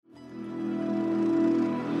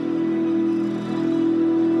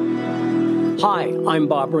Hi, I'm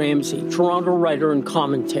Bob Ramsay, Toronto writer and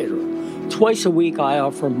commentator. Twice a week, I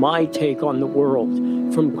offer my take on the world,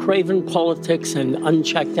 from craven politics and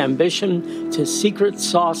unchecked ambition to secret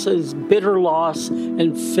sauces, bitter loss,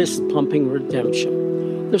 and fist-pumping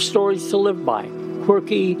redemption. They're stories to live by.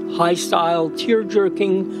 Quirky, high-style,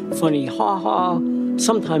 tear-jerking, funny ha-ha,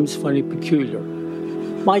 sometimes funny peculiar.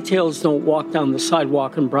 My tales don't walk down the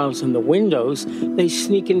sidewalk and browse in the windows. They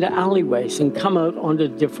sneak into alleyways and come out onto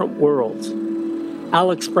different worlds.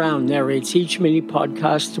 Alex Brown narrates each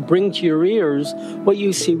mini-podcast to bring to your ears what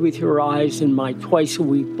you see with your eyes in my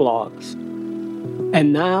twice-a-week blogs.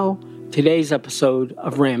 And now, today's episode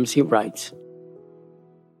of Ramsay Writes.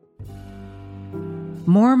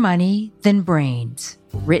 More Money Than Brains,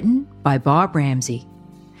 written by Bob Ramsay.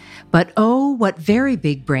 But oh, what very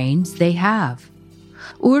big brains they have.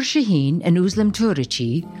 Uğur Şahin and Özlem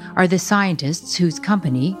Türeci are the scientists whose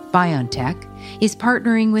company, BioNTech, is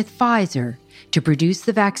partnering with Pfizer to produce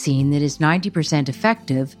the vaccine that is 90%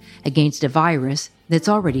 effective against a virus that's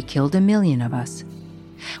already killed 1 million of us.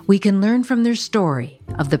 We can learn from their story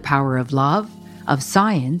of the power of love, of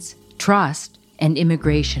science, trust, and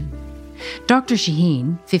immigration. Dr.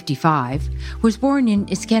 Şahin, 55, was born in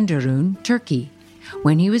Iskenderun, Turkey.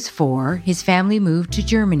 When he was 4, his family moved to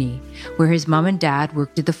Germany, where his mom and dad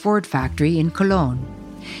worked at the Ford factory in Cologne.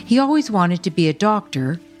 He always wanted to be a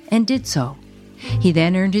doctor and did so. He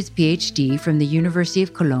then earned his PhD from the University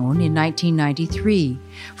of Cologne in 1993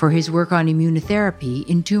 for his work on immunotherapy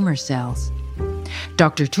in tumor cells.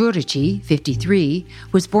 Dr. Türeci, 53,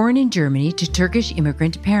 was born in Germany to Turkish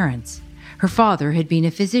immigrant parents. Her father had been a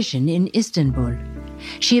physician in Istanbul.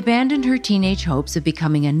 She abandoned her teenage hopes of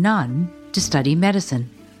becoming a nun to study medicine.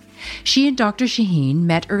 She and Dr. Şahin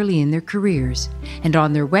met early in their careers, and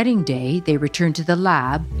on their wedding day, they returned to the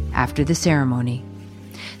lab after the ceremony.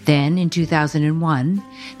 Then, in 2001,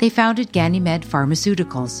 they founded Ganymed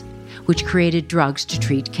Pharmaceuticals, which created drugs to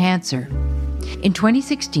treat cancer. In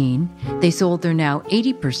 2016, they sold their now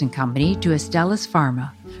 80-person company to Astellas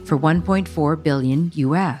Pharma for $1.4 billion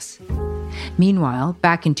US. Meanwhile,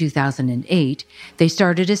 back in 2008, they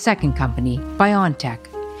started a second company, BioNTech,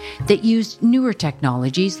 that used newer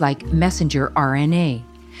technologies like messenger RNA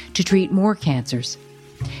to treat more cancers.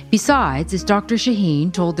 Besides, as Dr.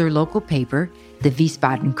 Şahin told their local paper, the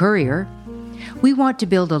Wiesbaden Courier, we want to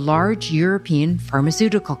build a large European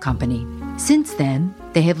pharmaceutical company. Since then,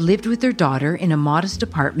 they have lived with their daughter in a modest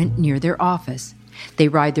apartment near their office. They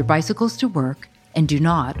ride their bicycles to work and do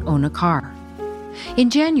not own a car. In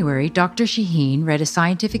January, Dr. Şahin read a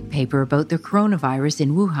scientific paper about the coronavirus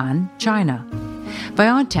in Wuhan, China.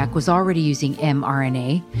 BioNTech was already using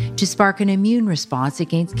mRNA to spark an immune response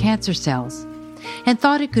against cancer cells and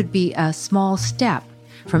thought it could be a small step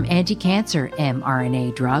from anti-cancer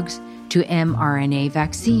mRNA drugs to mRNA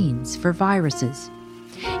vaccines for viruses.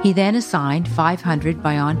 He then assigned 500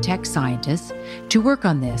 BioNTech scientists to work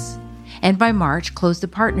on this, and by March closed a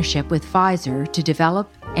partnership with Pfizer to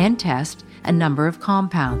develop and test a number of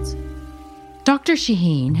compounds. Dr.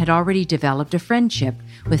 Şahin had already developed a friendship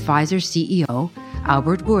with Pfizer CEO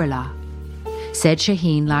Albert Bourla. Said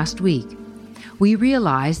Şahin last week, "We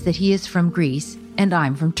realized that he is from Greece and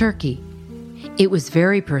I'm from Turkey. It was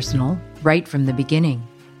very personal right from the beginning,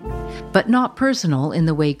 but not personal in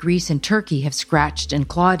the way Greece and Turkey have scratched and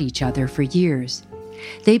clawed each other for years.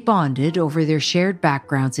 They bonded over their shared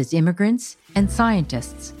backgrounds as immigrants and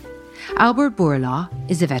scientists. Albert Bourla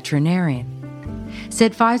is a veterinarian."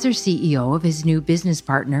 Said Pfizer CEO of his new business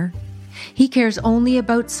partner, "He cares only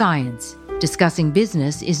about science. Discussing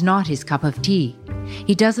business is not his cup of tea.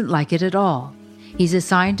 He doesn't like it at all. He's a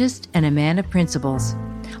scientist and a man of principles.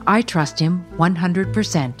 I trust him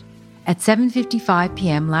 100%. At 7:55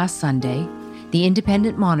 p.m. last Sunday, the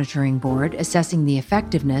Independent Monitoring Board assessing the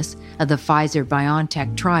effectiveness of the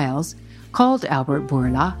Pfizer-BioNTech trials called Albert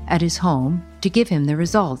Bourla at his home to give him the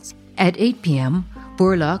results. At 8 p.m.,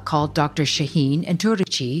 Bourla called Dr. Şahin and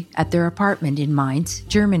Türeci at their apartment in Mainz,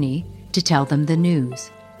 Germany, to tell them the news.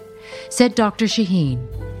 Said Dr. Şahin,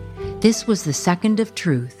 "This was the second of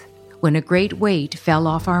truth, when a great weight fell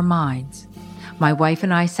off our minds. My wife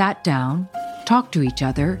and I sat down, talked to each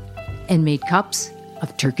other, and made cups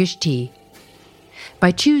of Turkish tea."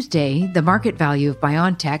 By Tuesday, the market value of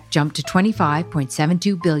BioNTech jumped to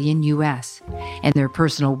 $25.72 billion US, and their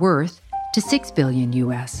personal worth to $6 billion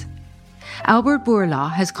US. Albert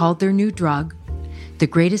Bourla has called their new drug the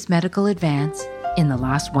greatest medical advance in the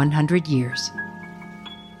last 100 years.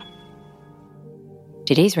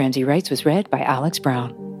 Today's Ramsay Writes was read by Alex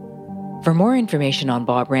Brown. For more information on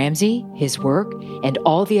Bob Ramsay, his work, and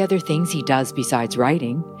all the other things he does besides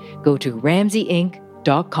writing, go to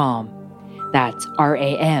ramsayinc.com. That's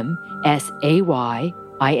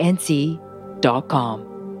RAMSAYINC.com.